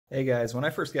Hey guys, when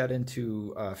I first got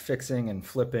into fixing and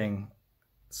flipping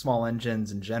small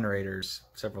engines and generators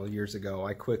several years ago,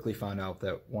 I quickly found out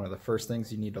that one of the first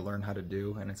things you need to learn how to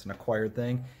do, and it's an acquired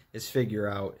thing, is figure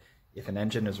out if an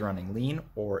engine is running lean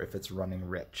or if it's running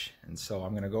rich. And so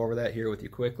I'm going to go over that here with you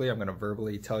quickly. I'm going to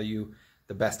verbally tell you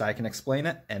the best I can explain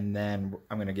it, and then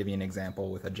I'm going to give you an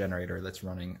example with a generator that's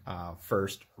running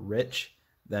first rich,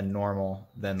 then normal,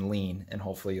 then lean, and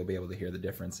hopefully you'll be able to hear the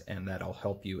difference, and that'll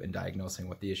help you in diagnosing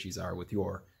what the issues are with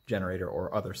your generator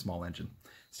or other small engine.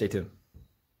 Stay tuned.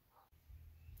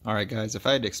 All right, guys, if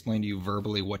I had to explain to you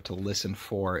verbally what to listen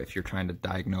for if you're trying to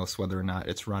diagnose whether or not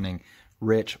it's running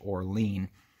rich or lean,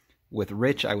 with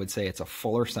rich, I would say it's a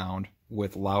fuller sound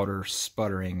with louder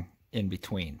sputtering in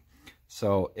between.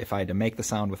 So if I had to make the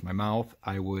sound with my mouth,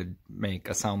 I would make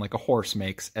a sound like a horse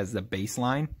makes as the bass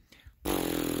line,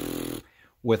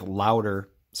 with louder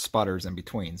sputters in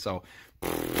between. So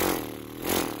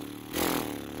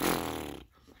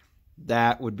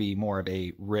that would be more of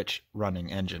a rich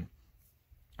running engine.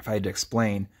 If I had to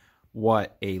explain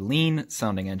what a lean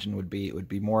sounding engine would be, it would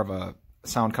be more of a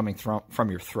sound coming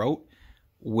from your throat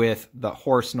with the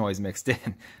horse noise mixed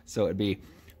in. So it'd be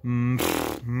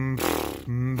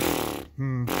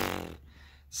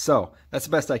so that's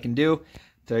the best I can do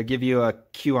to give you a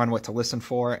cue on what to listen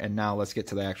for. And now let's get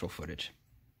to the actual footage.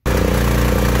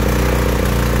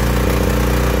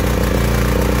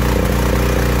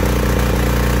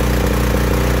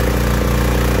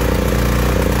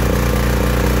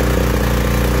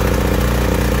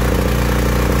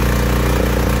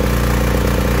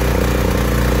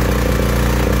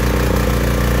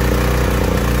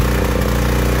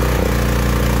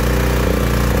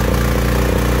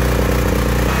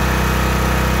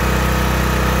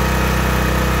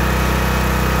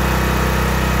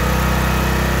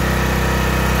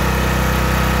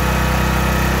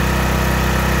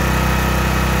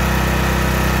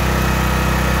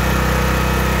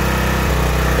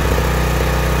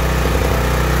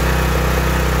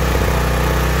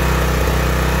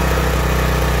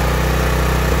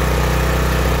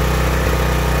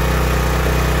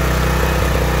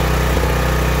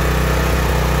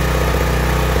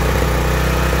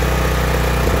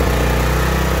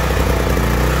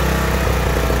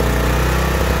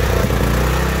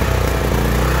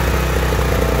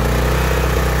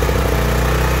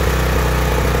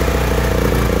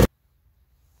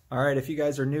 All right, if you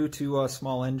guys are new to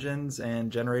small engines and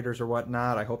generators or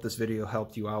whatnot, I hope this video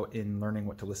helped you out in learning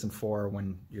what to listen for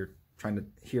when you're trying to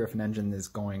hear if an engine is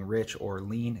going rich or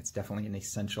lean. It's definitely an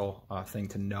essential thing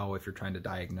to know if you're trying to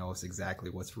diagnose exactly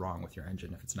what's wrong with your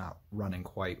engine if it's not running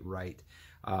quite right.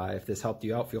 If this helped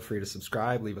you out, feel free to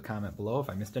subscribe, leave a comment below if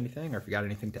I missed anything or if you got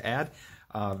anything to add.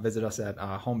 Visit us at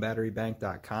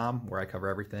homebatterybank.com, where I cover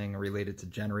everything related to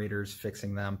generators,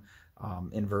 fixing them,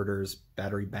 inverters,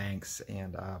 battery banks,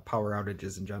 and power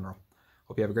outages in general.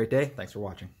 Hope you have a great day. Thanks for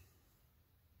watching.